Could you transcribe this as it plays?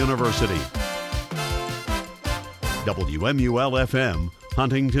University. WMUL-FM,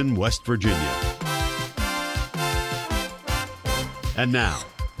 Huntington, West Virginia. And now,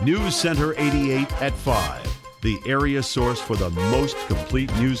 Newscenter88 at 5, the area source for the most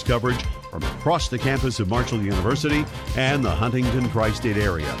complete news coverage from across the campus of Marshall University and the Huntington Tri-State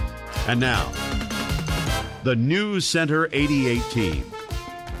area. And now, the Newscenter88 team.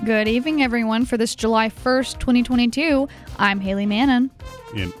 Good evening, everyone. For this July 1st, 2022, I'm Hailey Mannon.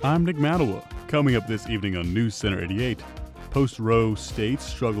 And I'm Nick Matawa. Coming up this evening on Newscenter88, post-Roe states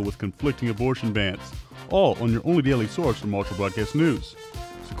struggle with conflicting abortion bans, all on your only daily source for Marshall Broadcast News.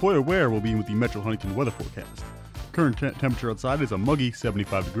 Seqouia Ware will be with the Metro Huntington weather forecast. Current temperature outside is a muggy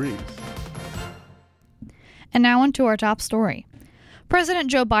 75 degrees. And now on to our top story.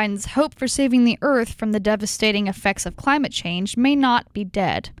 President Joe Biden's hope for saving the Earth from the devastating effects of climate change may not be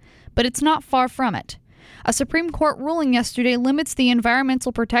dead, but it's not far from it. A Supreme Court ruling yesterday limits the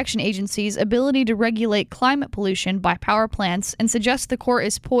Environmental Protection Agency's ability to regulate climate pollution by power plants and suggests the court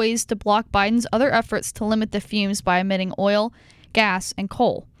is poised to block Biden's other efforts to limit the fumes by emitting oil, gas, and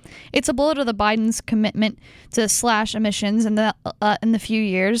coal. It's a blow to the Biden's commitment to slash emissions in the few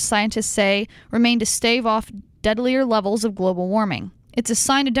years scientists say remain to stave off deadlier levels of global warming. It's a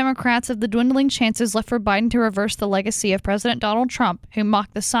sign to Democrats of the dwindling chances left for Biden to reverse the legacy of President Donald Trump, who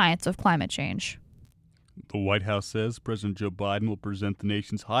mocked the science of climate change. The White House says President Joe Biden will present the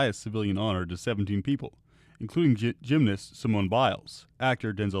nation's highest civilian honor to 17 people, including gymnast Simone Biles,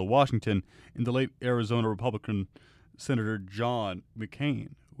 actor Denzel Washington, and the late Arizona Republican Senator John McCain,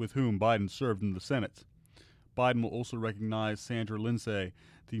 with whom Biden served in the Senate. Biden will also recognize Sandra Lindsay,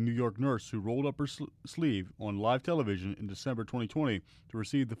 the New York nurse who rolled up her sleeve on live television in December 2020 to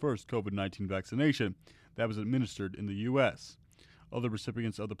receive the first COVID-19 vaccination that was administered in the U.S. Other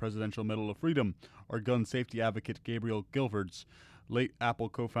recipients of the Presidential Medal of Freedom are gun safety advocate Gabriel Gilfords, late Apple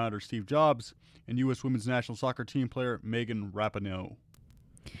co-founder Steve Jobs, and U.S. women's national soccer team player Megan Rapinoe.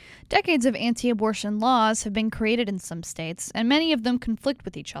 Decades of anti-abortion laws have been created in some states, and many of them conflict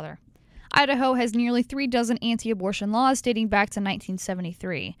with each other. Idaho has nearly 36 anti-abortion laws dating back to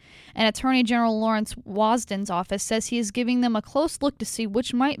 1973, and Attorney General Lawrence Wasden's office says he is giving them a close look to see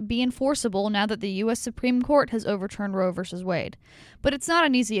which might be enforceable now that the U.S. Supreme Court has overturned Roe v. Wade. But it's not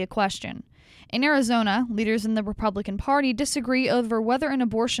an easy question. In Arizona, leaders in the Republican Party disagree over whether an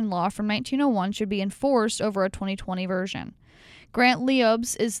abortion law from 1901 should be enforced over a 2020 version. Grant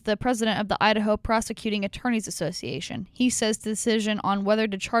Leobes is the president of the Idaho Prosecuting Attorneys Association. He says the decision on whether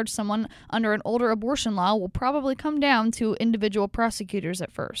to charge someone under an older abortion law will probably come down to individual prosecutors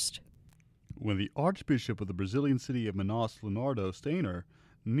at first. When the Archbishop of the Brazilian city of Manaus, Leonardo Steiner,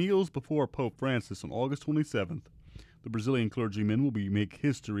 kneels before Pope Francis on August 27th, the Brazilian clergyman will make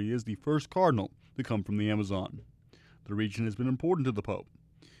history as the first cardinal to come from the Amazon. The region has been important to the Pope.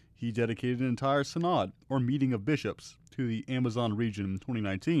 He dedicated an entire synod, or meeting of bishops, to the Amazon region in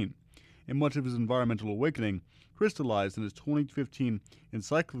 2019, and much of his environmental awakening crystallized in his 2015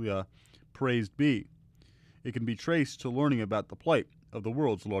 encyclica, Praised Be. It can be traced to learning about the plight of the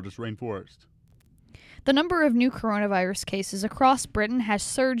world's largest rainforest. The number of new coronavirus cases across Britain has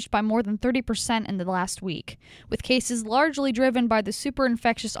surged by more than 30% in the last week, with cases largely driven by the super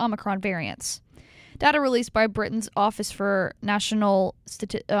infectious Omicron variants. Data released by Britain's Office for National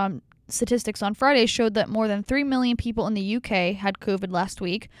Statistics on Friday showed that more than 3 million people in the UK had COVID last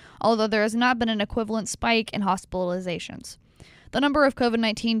week, although there has not been an equivalent spike in hospitalizations. The number of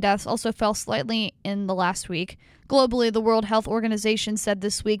COVID-19 deaths also fell slightly in the last week. Globally, the World Health Organization said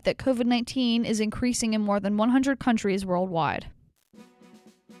this week that COVID-19 is increasing in more than 100 countries worldwide.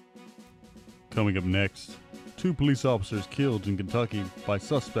 Coming up next, 2 police officers killed in Kentucky by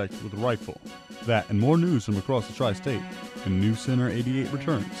suspects with a rifle. That and more news from across the tri-state. And Newscenter88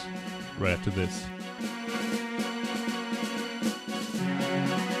 returns right after this.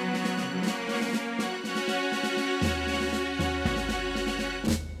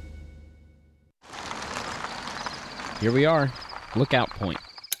 Here we are, Lookout Point.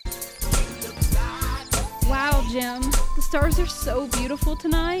 Wow, Jim, the stars are so beautiful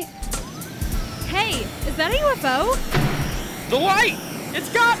tonight. Hey, is that a UFO? The light!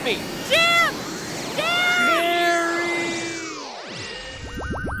 It's got me! Jim! Mary!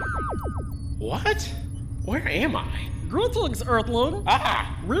 What? Where am I? Greetings, Earthling.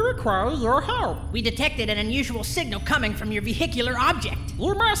 Ah! We require your help. We detected an unusual signal coming from your vehicular object.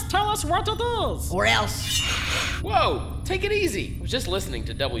 You must tell us what it is. Or else. Whoa! Take it easy. I was just listening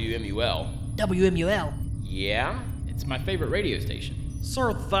to WMUL. WMUL? Yeah? It's my favorite radio station.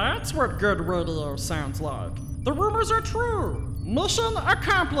 So that's what good radio sounds like. The rumors are true. Mission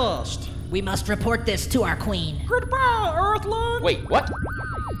accomplished. We must report this to our queen. Goodbye, Earthling. Wait, what?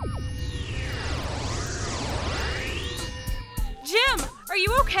 Jim, are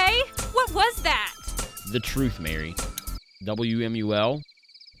you okay? What was that? The truth, Mary. WMUL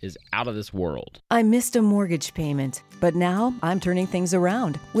is out of this world. I missed a mortgage payment, but now I'm turning things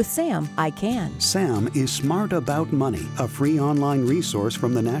around. With Sam, I can. Sam is Smart About Money, a free online resource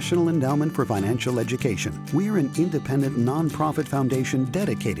from the National Endowment for Financial Education. We're an independent nonprofit foundation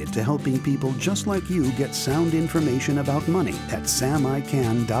dedicated to helping people just like you get sound information about money at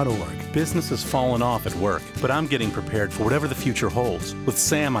samican.org. Business has fallen off at work, but I'm getting prepared for whatever the future holds. With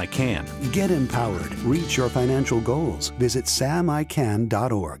Sam, I can. Get empowered. Reach your financial goals. Visit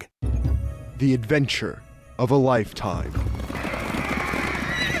samican.org. The adventure of a lifetime.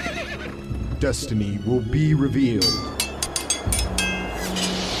 Destiny will be revealed.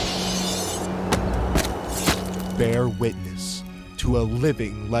 Bear witness to a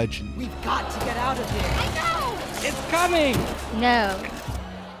living legend. We've got to get out of here. I know! It's coming! No.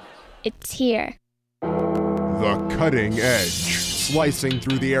 It's here. The Cutting Edge. Slicing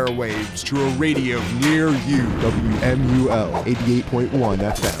through the airwaves to a radio near you. WMUL 88.1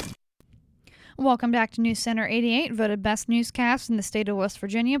 FM. Welcome back to News Center 88, voted best newscast in the state of West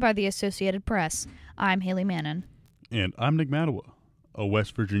Virginia by the Associated Press. I'm Hailey Mannon. And I'm Nick Matawa. A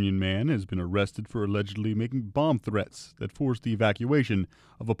West Virginian man has been arrested for allegedly making bomb threats that forced the evacuation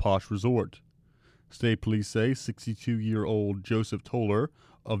of a posh resort. State police say 62-year-old Joseph Toller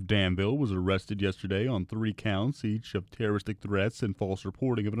of Danville was arrested yesterday on 3 counts, each of terroristic threats and false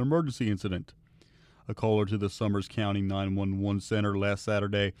reporting of an emergency incident. A caller to the Summers County 911 Center last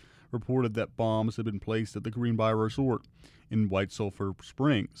Saturday reported that bombs had been placed at the Greenbrier Resort in White Sulphur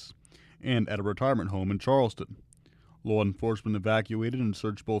Springs and at a retirement home in Charleston. Law enforcement evacuated and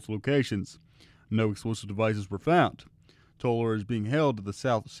searched both locations. No explosive devices were found. Toller is being held at the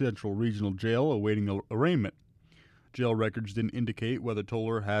South Central Regional Jail awaiting arraignment. Jail records didn't indicate whether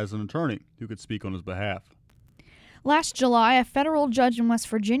Toller has an attorney who could speak on his behalf. Last July, a federal judge in West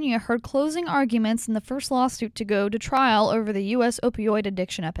Virginia heard closing arguments in the first lawsuit to go to trial over the U.S. opioid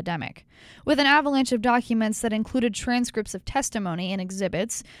addiction epidemic. With an avalanche of documents that included transcripts of testimony and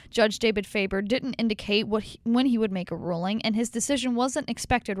exhibits, Judge David Faber didn't indicate when he would make a ruling, and his decision wasn't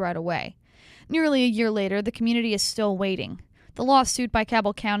expected right away. Nearly a year later, the community is still waiting. The lawsuit by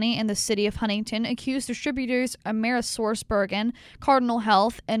Cabell County and the city of Huntington accused distributors AmerisourceBergen, Cardinal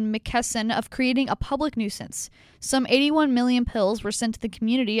Health, and McKesson of creating a public nuisance. Some 81 million pills were sent to the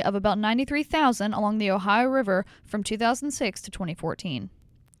community of about 93,000 along the Ohio River from 2006 to 2014.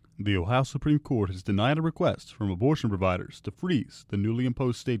 The Ohio Supreme Court has denied a request from abortion providers to freeze the newly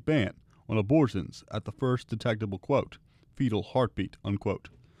imposed state ban on abortions at the first detectable, quote, fetal heartbeat, unquote.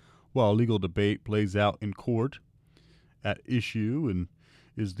 While legal debate plays out in court, at issue and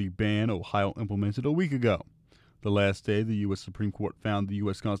is the ban Ohio implemented a week ago. The last day, the U.S. Supreme Court found the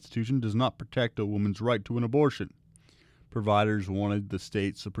U.S. Constitution does not protect a woman's right to an abortion. Providers wanted the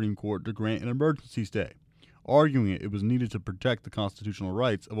state Supreme Court to grant an emergency stay, arguing it was needed to protect the constitutional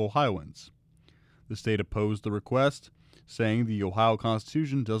rights of Ohioans. The state opposed the request, saying the Ohio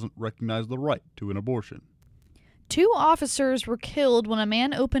Constitution doesn't recognize the right to an abortion. 2 officers were killed when a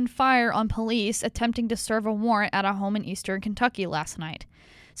man opened fire on police attempting to serve a warrant at a home in eastern Kentucky last night.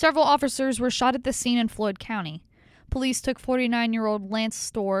 Several officers were shot at the scene in Floyd County. Police took 49-year-old Lance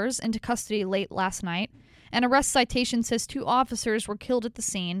Storrs into custody late last night. An arrest citation says 2 officers were killed at the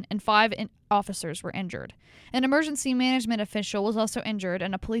scene and 5 officers were injured. An emergency management official was also injured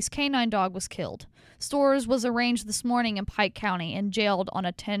and a police canine dog was killed. Storrs was arraigned this morning in Pike County and jailed on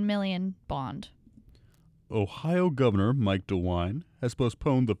a $10 million bond. Ohio Governor Mike DeWine has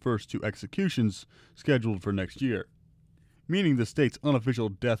postponed the first 2 executions scheduled for next year, meaning the state's unofficial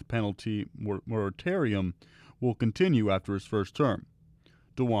death penalty moratorium will continue after his first term.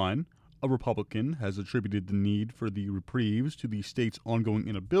 DeWine, a Republican, has attributed the need for the reprieves to the state's ongoing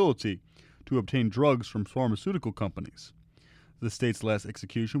inability to obtain drugs from pharmaceutical companies. The state's last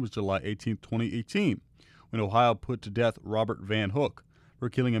execution was July 18, 2018, when Ohio put to death Robert Van Hook for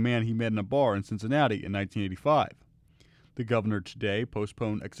killing a man he met in a bar in Cincinnati in 1985. The governor today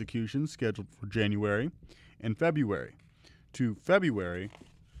postponed executions scheduled for January and February to February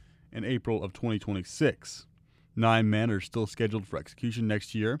and April of 2026. 9 men are still scheduled for execution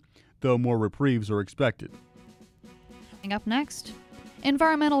next year, though more reprieves are expected. Coming up next,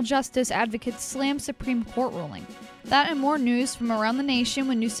 environmental justice advocates slam Supreme Court ruling. That and more news from around the nation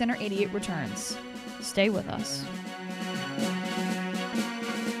when News Center 88 returns. Stay with us.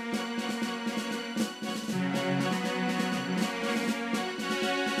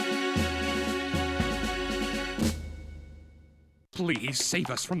 Please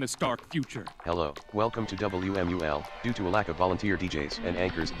save us from this dark future. Hello, welcome to WMUL. Due to a lack of volunteer DJs and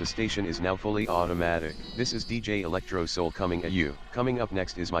anchors, the station is now fully automatic. This is DJ Electro Soul coming at you. Coming up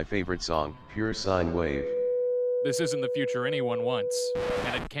next is my favorite song, Pure Sine Wave. This isn't the future anyone wants,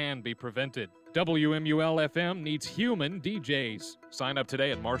 and it can be prevented. WMUL-FM needs human DJs. Sign up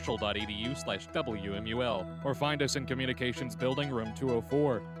today at marshall.edu/WMUL or find us in Communications Building, Room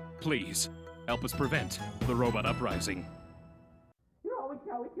 204. Please, help us prevent the robot uprising. You're always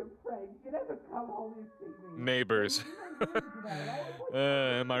out with your friends. You never come home and see me. Neighbors.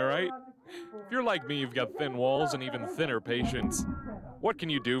 Am I right? If you're like me, you've got thin walls and even thinner patience. What can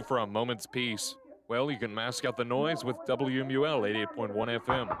you do for a moment's peace? Well, you can mask out the noise with WMUL 88.1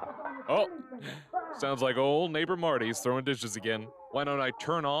 FM. Oh, sounds like old neighbor Marty's throwing dishes again. Why don't I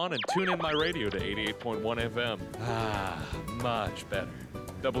turn on and tune in my radio to 88.1 FM? Ah, much better.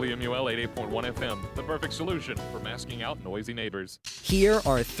 WMUL 88.1 FM, the perfect solution for masking out noisy neighbors. Here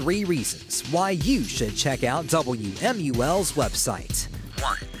are 3 reasons why you should check out WMUL's website.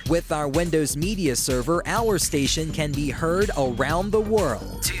 1. With our Windows Media Server, our station can be heard around the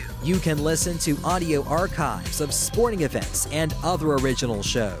world. 2. You can listen to audio archives of sporting events and other original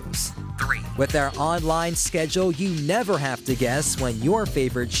shows. 3. With our online schedule, you never have to guess when your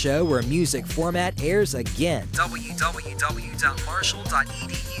favorite show or music format airs again.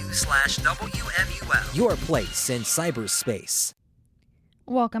 www.marshall.edu/WMUL. Your place in cyberspace.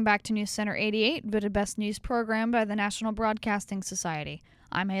 Welcome back to News Center 88, voted best news program by the National Broadcasting Society.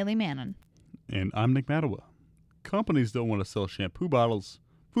 I'm Hailey Mannon. And I'm Nick Matawa. Companies don't want to sell shampoo bottles,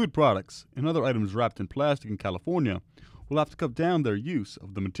 food products, and other items wrapped in plastic in California will have to cut down their use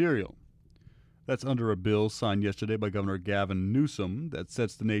of the material. That's under a bill signed yesterday by Governor Gavin Newsom that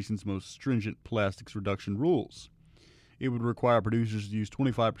sets the nation's most stringent plastics reduction rules. It would require producers to use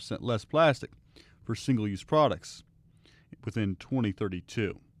 25% less plastic for single-use products within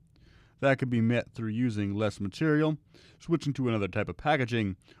 2032. That could be met through using less material, switching to another type of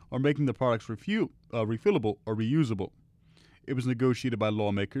packaging, or making the products refillable or reusable. It was negotiated by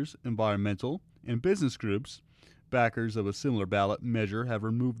lawmakers, environmental, and business groups. Backers of a similar ballot measure have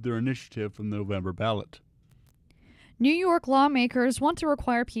removed their initiative from the November ballot. New York lawmakers want to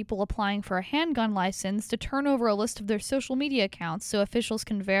require people applying for a handgun license to turn over a list of their social media accounts so officials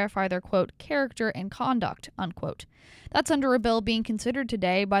can verify their, quote, character and conduct, unquote. That's under a bill being considered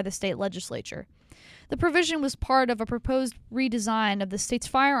today by the state legislature. The provision was part of a proposed redesign of the state's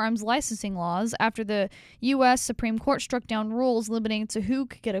firearms licensing laws after the U.S. Supreme Court struck down rules limiting to who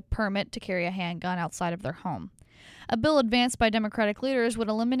could get a permit to carry a handgun outside of their home. A bill advanced by Democratic leaders would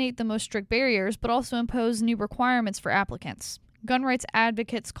eliminate the most strict barriers, but also impose new requirements for applicants. Gun rights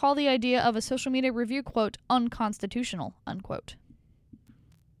advocates call the idea of a social media review, quote, unconstitutional, unquote.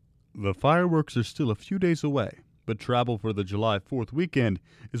 The fireworks are still a few days away, but travel for the July 4th weekend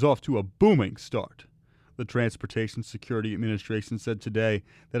is off to a booming start. The Transportation Security Administration said today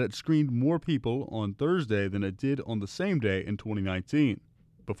that it screened more people on Thursday than it did on the same day in 2019,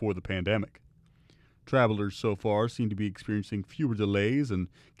 before the pandemic. Travelers so far seem to be experiencing fewer delays and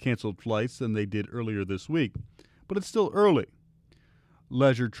canceled flights than they did earlier this week, but it's still early.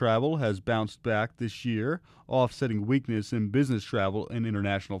 Leisure travel has bounced back this year, offsetting weakness in business travel and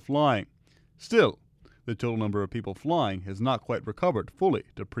international flying. Still, the total number of people flying has not quite recovered fully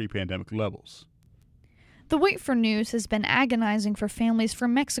to pre-pandemic levels. The wait for news has been agonizing for families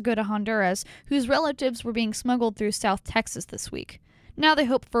from Mexico to Honduras whose relatives were being smuggled through South Texas this week. Now they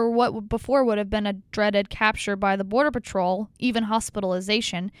hope for what before would have been a dreaded capture by the Border Patrol, even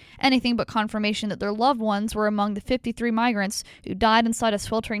hospitalization, anything but confirmation that their loved ones were among the 53 migrants who died inside a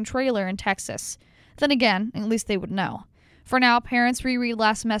sweltering trailer in Texas. Then again, at least they would know. For now, parents reread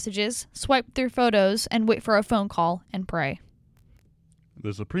last messages, swipe through photos, and wait for a phone call and pray.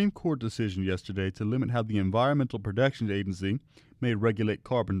 The Supreme Court decision yesterday to limit how the Environmental Protection Agency may regulate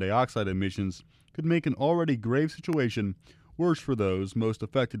carbon dioxide emissions could make an already grave situation worse for those most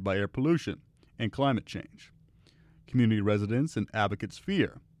affected by air pollution and climate change. Community residents and advocates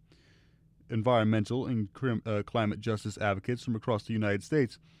fear. Environmental and climate justice advocates from across the United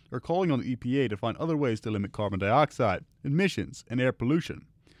States are calling on the EPA to find other ways to limit carbon dioxide, emissions, and air pollution,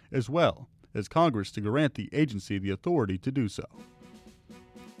 as well as Congress to grant the agency the authority to do so.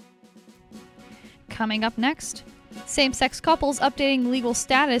 Coming up next, same-sex couples updating legal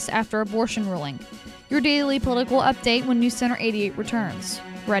status after abortion ruling. Your daily political update when News Center 88 returns,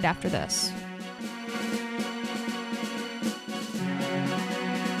 right after this.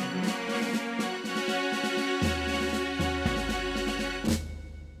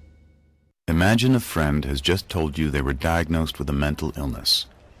 Imagine a friend has just told you they were diagnosed with a mental illness.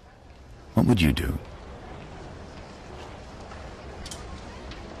 What would you do?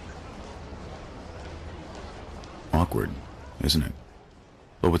 awkward, isn't it?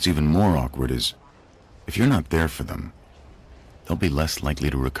 But what's even more awkward is, if you're not there for them, they'll be less likely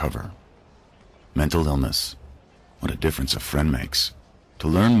to recover. Mental illness. What a difference a friend makes. To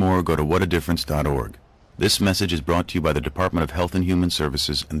learn more, go to whatadifference.org. This message is brought to you by the Department of Health and Human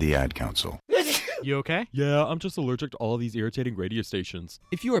Services and the Ad Council. You okay? Yeah, I'm just allergic to all of these irritating radio stations.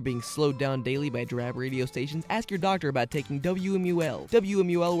 If you are being slowed down daily by drab radio stations, ask your doctor about taking WMUL.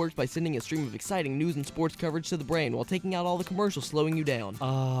 WMUL works by sending a stream of exciting news and sports coverage to the brain while taking out all the commercials slowing you down.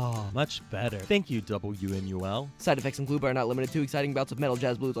 Ah, much better. Thank you, WMUL. Side effects include but are not limited to exciting bouts of metal,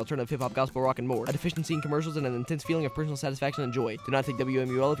 jazz, blues, alternative hip-hop, gospel, rock, and more. A deficiency in commercials and an intense feeling of personal satisfaction and joy. Do not take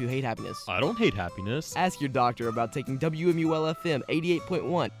WMUL if you hate happiness. I don't hate happiness. Ask your doctor about taking WMUL FM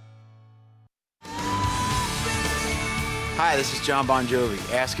 88.1. Hi, this is John Bon Jovi,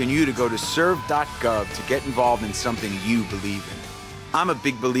 asking you to go to serve.gov to get involved in something you believe in. I'm a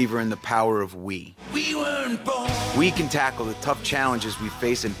big believer in the power of we. We weren't born. We can tackle the tough challenges we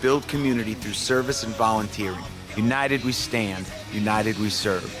face and build community through service and volunteering. United we stand, united we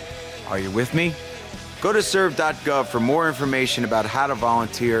serve. Are you with me? Go to serve.gov for more information about how to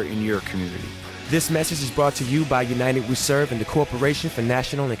volunteer in your community. This message is brought to you by United We Serve and the Corporation for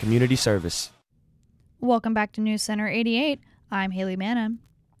National and Community Service. Welcome back to News Center 88. I'm Hailey Mannon.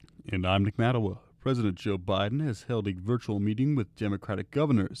 And I'm Nick Matawa. President Joe Biden has held a virtual meeting with Democratic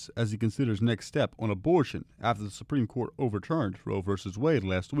governors as he considers next step on abortion after the Supreme Court overturned Roe v. Wade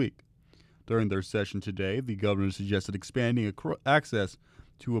last week. During their session today, the governors suggested expanding access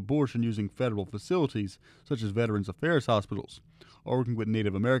to abortion using federal facilities such as Veterans Affairs hospitals, or working with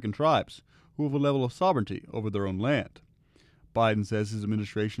Native American tribes who have a level of sovereignty over their own land. Biden says his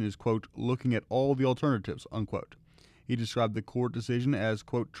administration is, quote, looking at all the alternatives, unquote. He described the court decision as,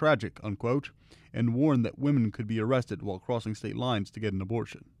 quote, tragic, unquote, and warned that women could be arrested while crossing state lines to get an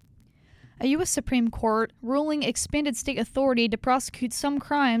abortion. A U.S. Supreme Court ruling expanded state authority to prosecute some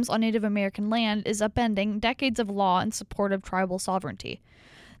crimes on Native American land is upending decades of law in support of tribal sovereignty.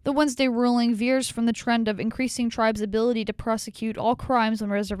 The Wednesday ruling veers from the trend of increasing tribes' ability to prosecute all crimes on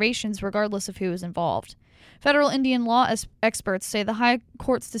reservations regardless of who is involved. Federal Indian law experts say the High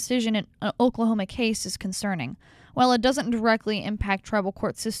Court's decision in an Oklahoma case is concerning. While it doesn't directly impact tribal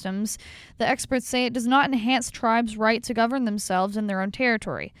court systems, the experts say it does not enhance tribes' right to govern themselves in their own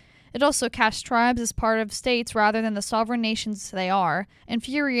territory. It also casts tribes as part of states rather than the sovereign nations they are,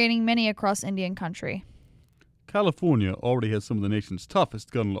 infuriating many across Indian country. California already has some of the nation's toughest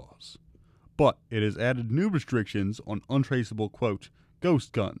gun laws, but it has added new restrictions on untraceable, quote,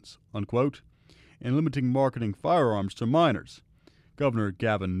 ghost guns, unquote, and limiting marketing firearms to minors. Governor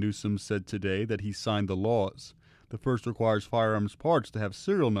Gavin Newsom said today that he signed the laws. The first requires firearms parts to have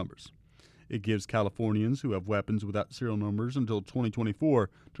serial numbers. It gives Californians who have weapons without serial numbers until 2024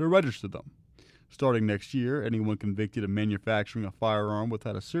 to register them. Starting next year, anyone convicted of manufacturing a firearm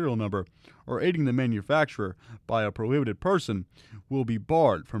without a serial number or aiding the manufacturer by a prohibited person will be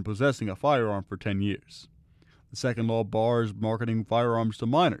barred from possessing a firearm for 10 years. The second law bars marketing firearms to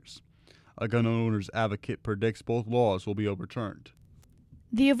minors. A gun owner's advocate predicts both laws will be overturned.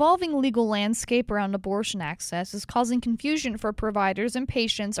 The evolving legal landscape around abortion access is causing confusion for providers and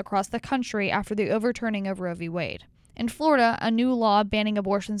patients across the country after the overturning of Roe v. Wade. In Florida, a new law banning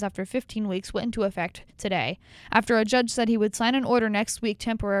abortions after 15 weeks went into effect today, after a judge said he would sign an order next week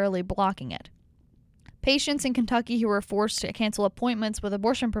temporarily blocking it. Patients in Kentucky who were forced to cancel appointments with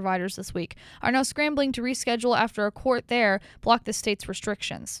abortion providers this week are now scrambling to reschedule after a court there blocked the state's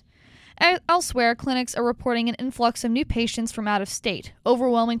restrictions. Elsewhere, clinics are reporting an influx of new patients from out of state,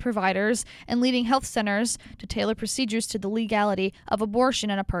 overwhelming providers and leading health centers to tailor procedures to the legality of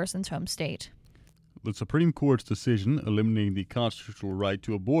abortion in a person's home state. The Supreme Court's decision eliminating the constitutional right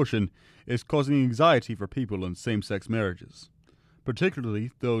to abortion is causing anxiety for people in same-sex marriages,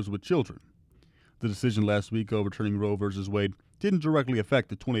 particularly those with children. The decision last week overturning Roe v. Wade didn't directly affect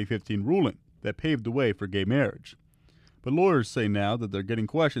the 2015 ruling that paved the way for gay marriage. But lawyers say now that they're getting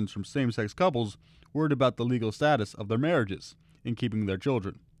questions from same-sex couples worried about the legal status of their marriages in keeping their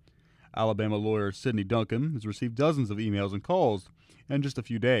children. Alabama lawyer Sidney Duncan has received dozens of emails and calls in just a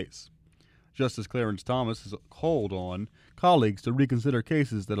few days. Justice Clarence Thomas has called on colleagues to reconsider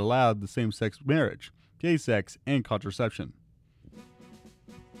cases that allowed the same-sex marriage, gay sex, and contraception.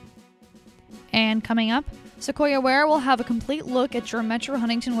 And coming up, Seqouia Ware will have a complete look at your Metro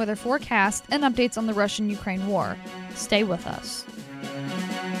Huntington weather forecast and updates on the Russian-Ukraine war. Stay with us.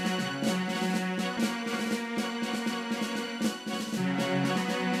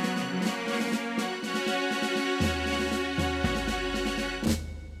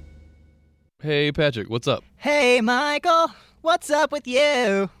 Hey, Patrick, what's up? Hey, Michael. What's up with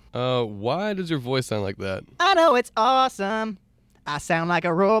you? Why does your voice sound like that? I know it's awesome. I sound like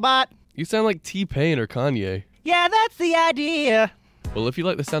a robot. You sound like T-Pain or Kanye. Yeah, that's the idea. Well, if you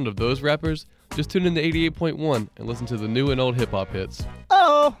like the sound of those rappers, just tune in to 88.1 and listen to the new and old hip-hop hits.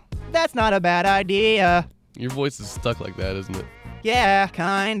 Oh, that's not a bad idea. Your voice is stuck like that, isn't it? Yeah,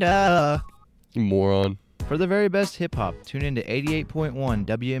 kinda. You moron. For the very best hip-hop, tune in to 88.1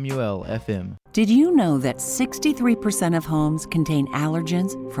 WMUL FM. Did you know that 63% of homes contain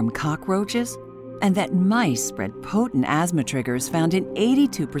allergens from cockroaches? And that mice spread potent asthma triggers found in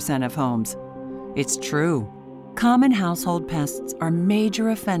 82% of homes? It's true. Common household pests are major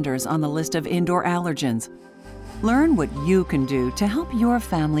offenders on the list of indoor allergens. Learn what you can do to help your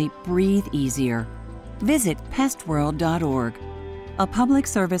family breathe easier. Visit pestworld.org. A public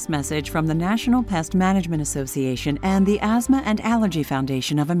service message from the National Pest Management Association and the Asthma and Allergy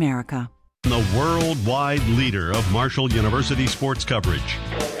Foundation of America. The worldwide leader of Marshall University sports coverage.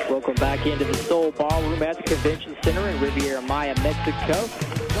 Welcome back into the Soul Ballroom at the Convention Center in Riviera Maya, Mexico.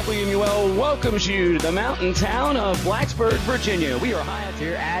 WMUL welcomes you to the mountain town of Blacksburg, Virginia. We are high up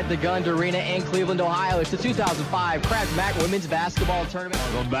here at the Gund Arena in Cleveland, Ohio. It's the 2005 Kraft Mac Women's Basketball Tournament.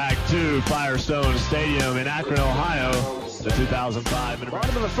 Welcome back to Firestone Stadium in Akron, Ohio. The 2005.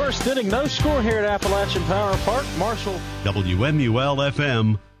 Bottom of the first inning, no score here at Appalachian Power Park. Marshall. WMUL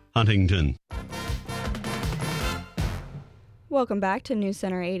FM, Huntington. Welcome back to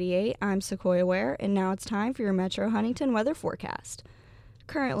Newscenter88. I'm Seqouia Ware, and now it's time for your Metro Huntington weather forecast.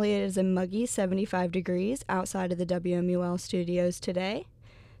 Currently, it is a muggy 75 degrees outside of the WMUL studios today.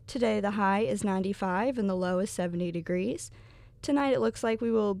 Today, the high is 95 and the low is 70 degrees. Tonight, it looks like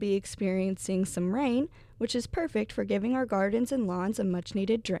we will be experiencing some rain, which is perfect for giving our gardens and lawns a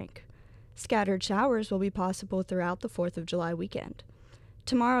much-needed drink. Scattered showers will be possible throughout the 4th of July weekend.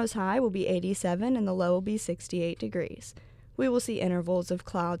 Tomorrow's high will be 87 and the low will be 68 degrees. We will see intervals of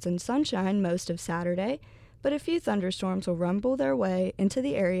clouds and sunshine most of Saturday, but a few thunderstorms will rumble their way into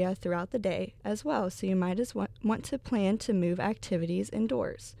the area throughout the day as well, so you might want to plan to move activities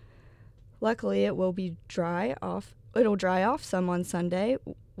indoors. Luckily, it'll dry off some on Sunday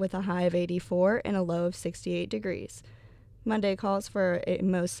with a high of 84 and a low of 68 degrees. Monday calls for a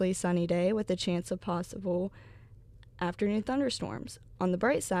mostly sunny day with a chance of possible afternoon thunderstorms. On the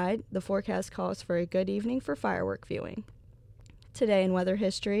bright side, the forecast calls for a good evening for firework viewing. Today in weather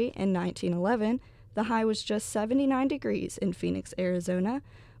history, in 1911, the high was just 79 degrees in Phoenix, Arizona,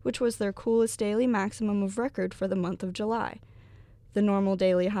 which was their coolest daily maximum of record for the month of July. The normal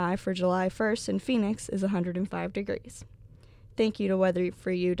daily high for July 1st in Phoenix is 105 degrees. Thank you to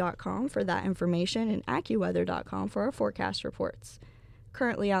weatherforyou.com for that information and AccuWeather.com for our forecast reports.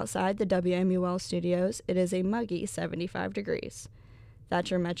 Currently outside the WMUL studios, it is a muggy 75 degrees. That's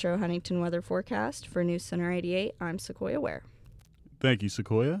your Metro Huntington weather forecast. For News Center 88, I'm Seqouia Ware. Thank you,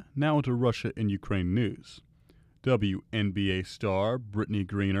 Sequoia. Now into Russia and Ukraine news. WNBA star Brittany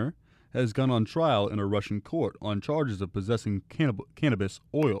Griner has gone on trial in a Russian court on charges of possessing cannabis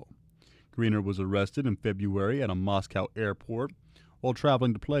oil. Griner was arrested in February at a Moscow airport while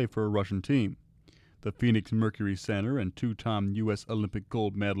traveling to play for a Russian team. The Phoenix Mercury center and two-time U.S. Olympic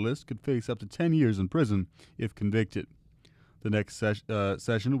gold medalist could face up to 10 years in prison if convicted. The next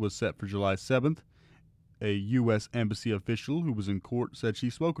session was set for July 7th. A U.S. Embassy official who was in court said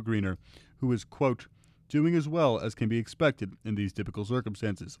she spoke with Griner, who is, quote, doing as well as can be expected in these typical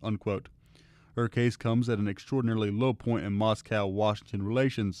circumstances, unquote. Her case comes at an extraordinarily low point in Moscow-Washington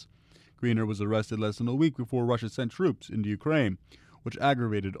relations. Griner was arrested less than a week before Russia sent troops into Ukraine, which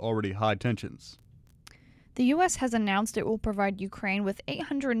aggravated already high tensions. The U.S. has announced it will provide Ukraine with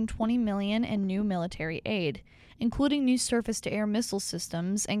 $820 million in new military aid, including new surface-to-air missile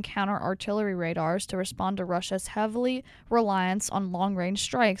systems and counter-artillery radars to respond to Russia's heavily reliance on long-range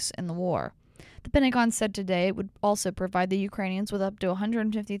strikes in the war. The Pentagon said today it would also provide the Ukrainians with up to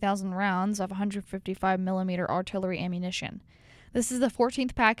 150,000 rounds of 155mm artillery ammunition. This is the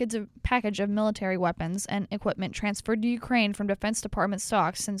 14th package of military weapons and equipment transferred to Ukraine from Defense Department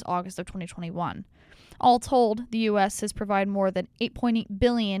stocks since August of 2021. All told, the U.S. has provided more than $8.8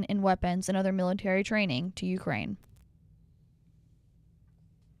 billion in weapons and other military training to Ukraine.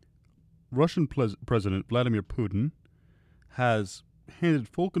 Russian President Vladimir Putin has handed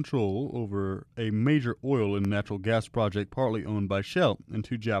full control over a major oil and natural gas project partly owned by Shell and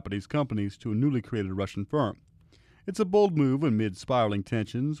two Japanese companies to a newly created Russian firm. It's a bold move amid spiraling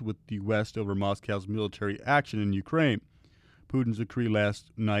tensions with the West over Moscow's military action in Ukraine. Putin's decree last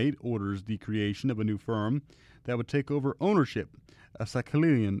night orders the creation of a new firm that would take over ownership of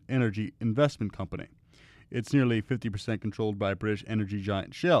Seqouia Energy Investment Company. It's nearly 50% controlled by British energy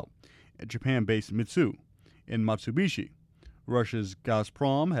giant Shell, Japan-based Mitsui, and Mitsubishi. Russia's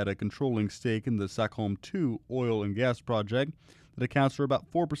Gazprom had a controlling stake in the Sakhalin 2 oil and gas project that accounts for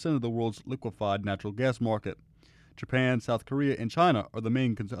about 4% of the world's liquefied natural gas market. Japan, South Korea, and China are the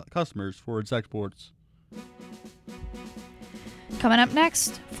main customers for its exports. Coming up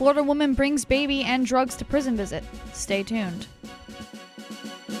next, Florida woman brings baby and drugs to prison visit. Stay tuned.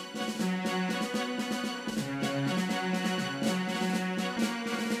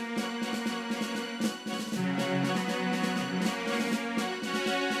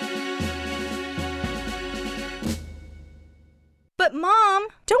 But Mom!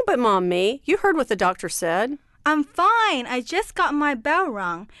 Don't but Mom me. You heard what the doctor said. I'm fine. I just got my bell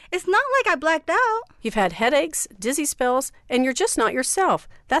rung. It's not like I blacked out. You've had headaches, dizzy spells, and you're just not yourself.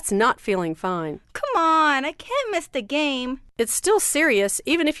 That's not feeling fine. Come on, I can't miss the game. It's still serious,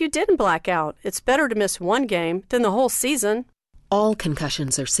 even if you didn't black out. It's better to miss one game than the whole season. All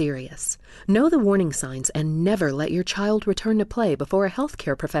concussions are serious. Know the warning signs and never let your child return to play before a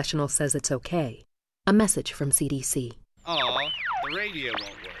healthcare professional says it's okay. A message from CDC. Aw, the radio won't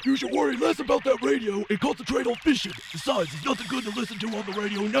work. You should worry less about that radio and concentrate on fishing. Besides, there's nothing good to listen to on the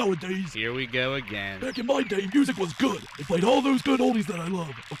radio nowadays. Here we go again. Back in my day, music was good. They played all those good oldies that I love.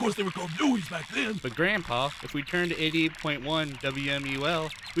 Of course, they were called newies back then. But Grandpa, if we turn to 88.1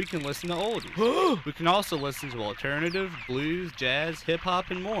 WMUL, we can listen to oldies. Huh? We can also listen to alternative, blues, jazz, hip-hop,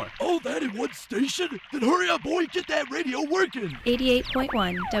 and more. All that in one station? Then hurry up, boy, get that radio working.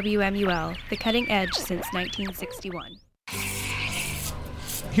 88.1 WMUL, the cutting edge since 1961.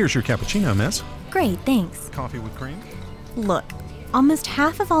 Here's your cappuccino, miss. Great, thanks. Coffee with cream? Look, almost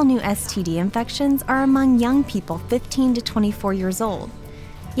half of all new STD infections are among young people 15 to 24 years old.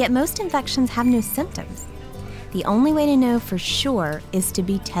 Yet most infections have no symptoms. The only way to know for sure is to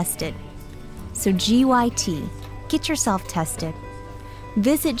be tested. So GYT, get yourself tested.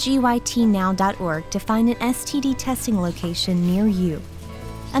 Visit gytnow.org to find an STD testing location near you.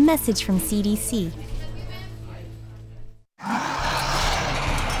 A message from CDC.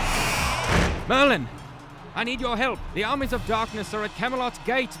 Merlin, I need your help. The armies of darkness are at Camelot's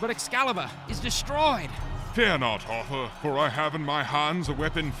gates, but Excalibur is destroyed. Fear not, Arthur, for I have in my hands a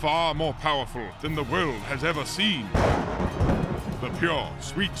weapon far more powerful than the world has ever seen. The pure,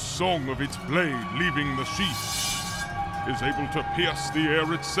 sweet song of its blade leaving the sheath is able to pierce the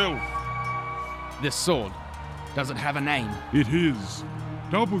air itself. This sword, does it have a name? It is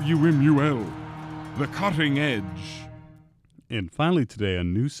WMUL, the cutting edge. And finally today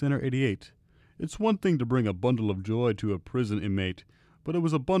on Newscenter88, it's one thing to bring a bundle of joy to a prison inmate, but it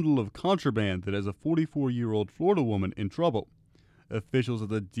was a bundle of contraband that has a 44-year-old Florida woman in trouble. Officials at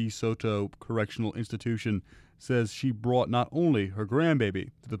the DeSoto Correctional Institution says she brought not only her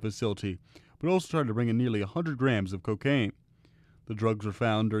grandbaby to the facility, but also tried to bring in nearly 100 grams of cocaine. The drugs were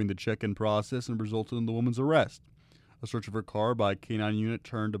found during the check-in process and resulted in the woman's arrest. A search of her car by a K-9 unit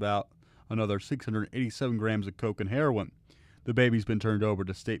turned about another 687 grams of coke and heroin. The baby's been turned over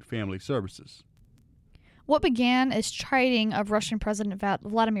to State Family Services. What began as chiding of Russian President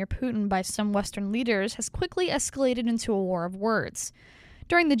Vladimir Putin by some Western leaders has quickly escalated into a war of words.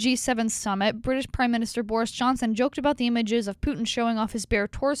 During the G7 summit, British Prime Minister Boris Johnson joked about the images of Putin showing off his bare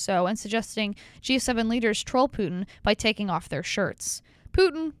torso and suggesting G7 leaders troll Putin by taking off their shirts.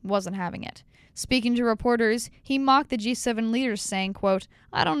 Putin wasn't having it. Speaking to reporters, he mocked the G7 leaders, saying, quote,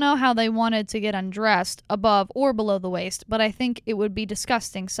 "I don't know how they wanted to get undressed above or below the waist, but I think it would be a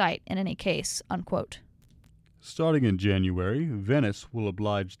disgusting sight in any case," unquote. Starting in January, Venice will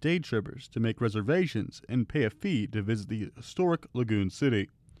oblige day trippers to make reservations and pay a fee to visit the historic lagoon city.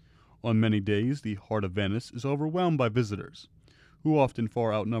 On many days, the heart of Venice is overwhelmed by visitors, who often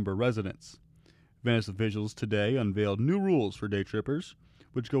far outnumber residents. Venice officials today unveiled new rules for day trippers,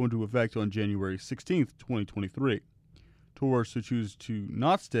 which go into effect on January 16, 2023. Tourists who choose to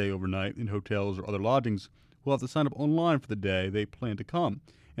not stay overnight in hotels or other lodgings will have to sign up online for the day they plan to come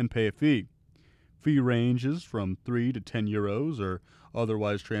and pay a fee. Fee ranges from 3 to 10 euros or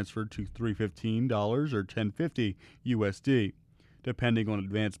otherwise transferred to $315 or $10.50 USD, depending on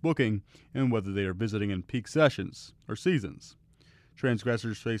advance booking and whether they are visiting in peak sessions or seasons.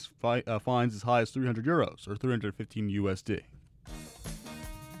 Transgressors face fines as high as 300 euros or $315 USD.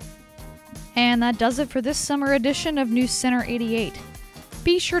 And that does it for this summer edition of Newscenter88.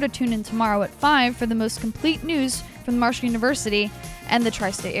 Be sure to tune in tomorrow at 5 for the most complete news from Marshall University and the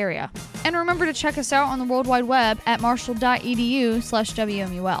tri-state area. And remember to check us out on the World Wide Web at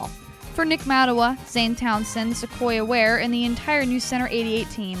marshall.edu/WMUL. For Nick Matawa, Zane Townsend, Seqouia Ware, and the entire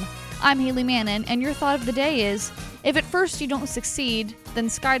Newscenter88 team, I'm Hailey Mannon, and your thought of the day is, if at first you don't succeed, then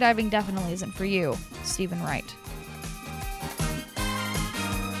skydiving definitely isn't for you. Stephen Wright.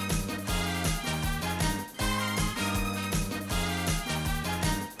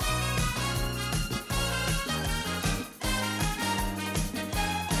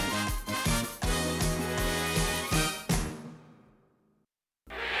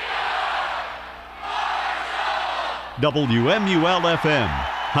 WMUL-FM,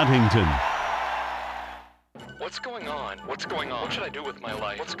 Huntington. What's going on? What's going on? What should I do with my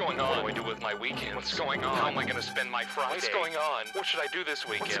life? What's going on? What do I do with my weekends? What's going on? How am I going to spend my Friday? What's going on? What should I do this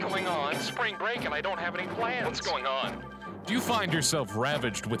weekend? What's going on? It's spring break and I don't have any plans. What's going on? Do you find yourself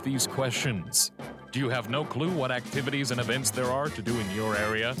ravaged with these questions? Do you have no clue what activities and events there are to do in your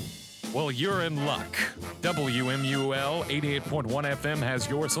area? Well, you're in luck. WMUL 88.1 FM has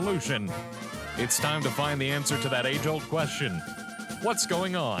your solution. It's time to find the answer to that age-old question. What's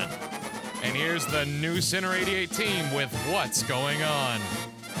going on? And here's the Newscenter88 team with What's Going On.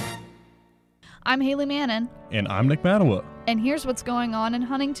 I'm Hailey Mannon. And I'm Nick Matawa. And here's what's going on in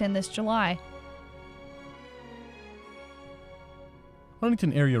Huntington this July.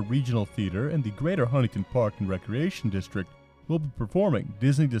 Huntington Area Regional Theater and the Greater Huntington Park and Recreation District will be performing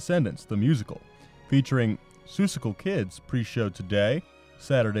Disney Descendants, the musical, featuring Seussical Kids pre-show today,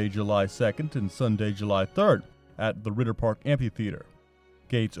 Saturday, July 2nd, and Sunday, July 3rd, at the Ritter Park Amphitheater.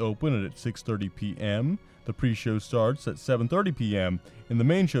 Gates open at 6:30 p.m., the pre-show starts at 7:30 p.m., and the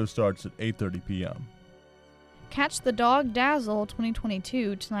main show starts at 8:30 p.m. Catch the Dog Dazzle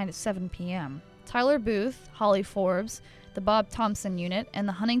 2022 tonight at 7 p.m. Tyler Booth, Holly Forbes, the Bob Thompson Unit, and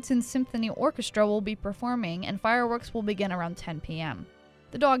the Huntington Symphony Orchestra will be performing, and fireworks will begin around 10 p.m.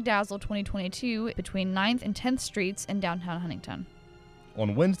 The Dog Dazzle 2022 between 9th and 10th Streets in downtown Huntington.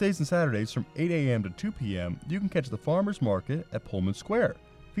 On Wednesdays and Saturdays from 8 a.m. to 2 p.m., you can catch the Farmers Market at Pullman Square,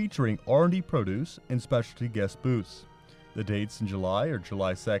 featuring R&D produce and specialty guest booths. The dates in July are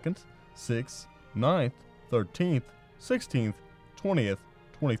July 2nd, 6th, 9th, 13th, 16th, 20th,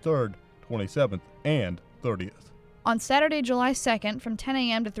 23rd, 27th, and 30th. On Saturday, July 2nd, from 10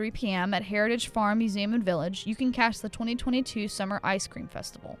 a.m. to 3 p.m. at Heritage Farm Museum and Village, you can catch the 2022 Summer Ice Cream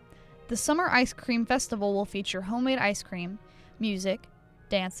Festival. The Summer Ice Cream Festival will feature homemade ice cream, music,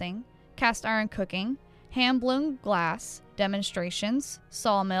 dancing, cast iron cooking, hand-blown glass, demonstrations,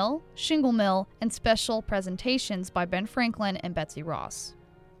 sawmill, shingle mill, and special presentations by Ben Franklin and Betsy Ross.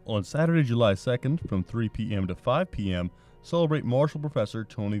 On Saturday, July 2nd, from 3 p.m. to 5 p.m., celebrate Marshall Professor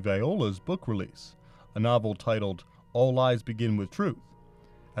Tony Viola's book release, a novel titled All Lies Begin with Truth,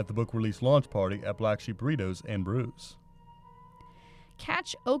 at the book release launch party at Black Sheep Burritos and Brews.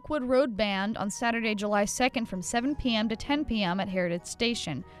 Catch Oakwood Road Band on Saturday, July 2nd from 7 p.m. to 10 p.m. at Heritage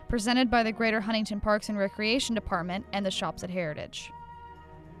Station, presented by the Greater Huntington Parks and Recreation Department and the Shops at Heritage.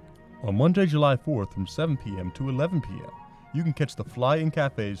 On Monday, July 4th from 7 p.m. to 11 p.m., you can catch the Fly-In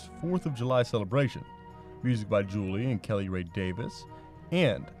Cafe's 4th of July celebration, music by Julie and Kelly Ray Davis,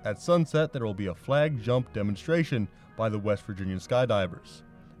 and at sunset there will be a flag jump demonstration by the West Virginia Skydivers.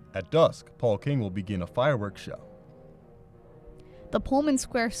 At dusk, Paul King will begin a fireworks show. The Pullman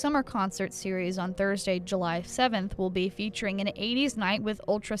Square Summer Concert Series on Thursday, July 7th will be featuring an 80s night with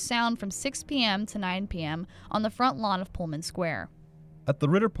ultrasound from 6 p.m. to 9 p.m. on the front lawn of Pullman Square. At the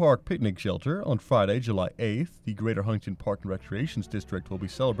Ritter Park Picnic Shelter on Friday, July 8th, the Greater Huntington Park and Recreation District will be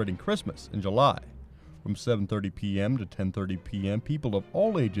celebrating Christmas in July. From 7:30 p.m. to 10:30 p.m., people of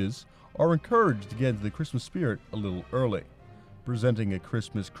all ages are encouraged to get into the Christmas spirit a little early, presenting a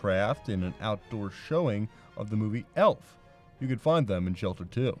Christmas craft and an outdoor showing of the movie Elf. You can find them in Shelter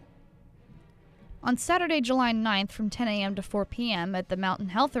 2. On Saturday, July 9th from 10 a.m. to 4 p.m. at the Mountain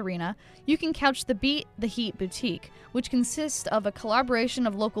Health Arena, you can catch the Beat the Heat Boutique, which consists of a collaboration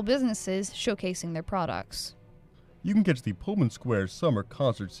of local businesses showcasing their products. You can catch the Pullman Square Summer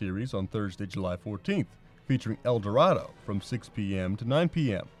Concert Series on Thursday, July 14th, featuring El Dorado from 6 p.m. to 9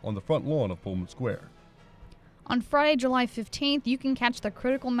 p.m. on the front lawn of Pullman Square. On Friday, July 15th, you can catch the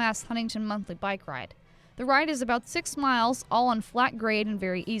Critical Mass Huntington Monthly Bike Ride. The ride is about 6 miles, all on flat grade and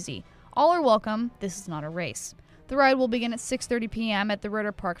very easy. All are welcome. This is not a race. The ride will begin at 6:30 p.m. at the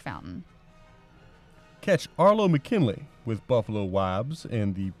Ritter Park Fountain. Catch Arlo McKinley with Buffalo Wabs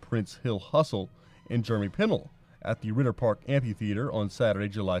and the Prince Hill Hustle and Jeremy Pinnell at the Ritter Park Amphitheater on Saturday,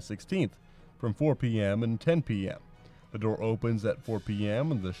 July 16th from 4 p.m. and 10 p.m. The door opens at 4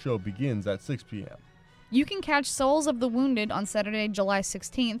 p.m. and the show begins at 6 p.m. You can catch Souls of the Wounded on Saturday, July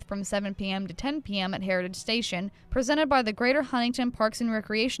 16th from 7 p.m. to 10 p.m. at Heritage Station, presented by the Greater Huntington Parks and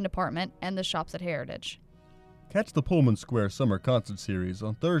Recreation Department and the Shops at Heritage. Catch the Pullman Square Summer Concert Series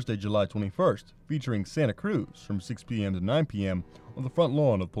on Thursday, July 21st, featuring Santa Cruz from 6 p.m. to 9 p.m. on the front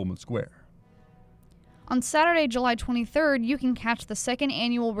lawn of Pullman Square. On Saturday, July 23rd, you can catch the second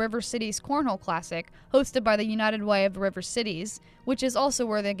annual River Cities Cornhole Classic, hosted by the United Way of the River Cities, which is also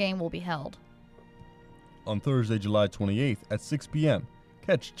where the game will be held. On Thursday, July 28th at 6 p.m.,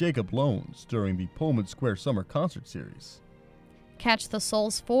 catch Jacob Loans during the Pullman Square Summer Concert Series. Catch the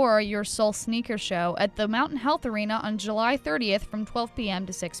Souls 4 Your Soul Sneaker Show at the Mountain Health Arena on July 30th from 12 p.m.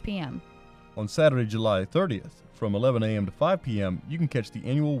 to 6 p.m. On Saturday, July 30th, from 11 a.m. to 5 p.m., you can catch the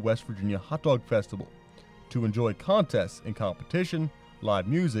annual West Virginia Hot Dog Festival to enjoy contests and competition, live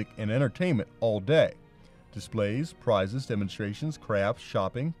music, and entertainment all day. Displays, prizes, demonstrations, crafts,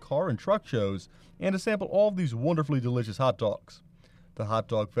 shopping, car and truck shows, and to sample all of these wonderfully delicious hot dogs. The Hot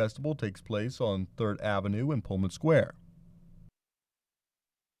Dog Festival takes place on 3rd Avenue in Pullman Square.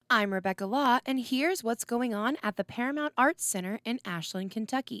 I'm Rebecca Law, and here's what's going on at the Paramount Arts Center in Ashland,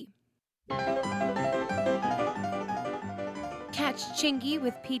 Kentucky. Catch Chingy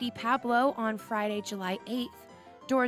with P.D. Pablo on Friday, July 8th.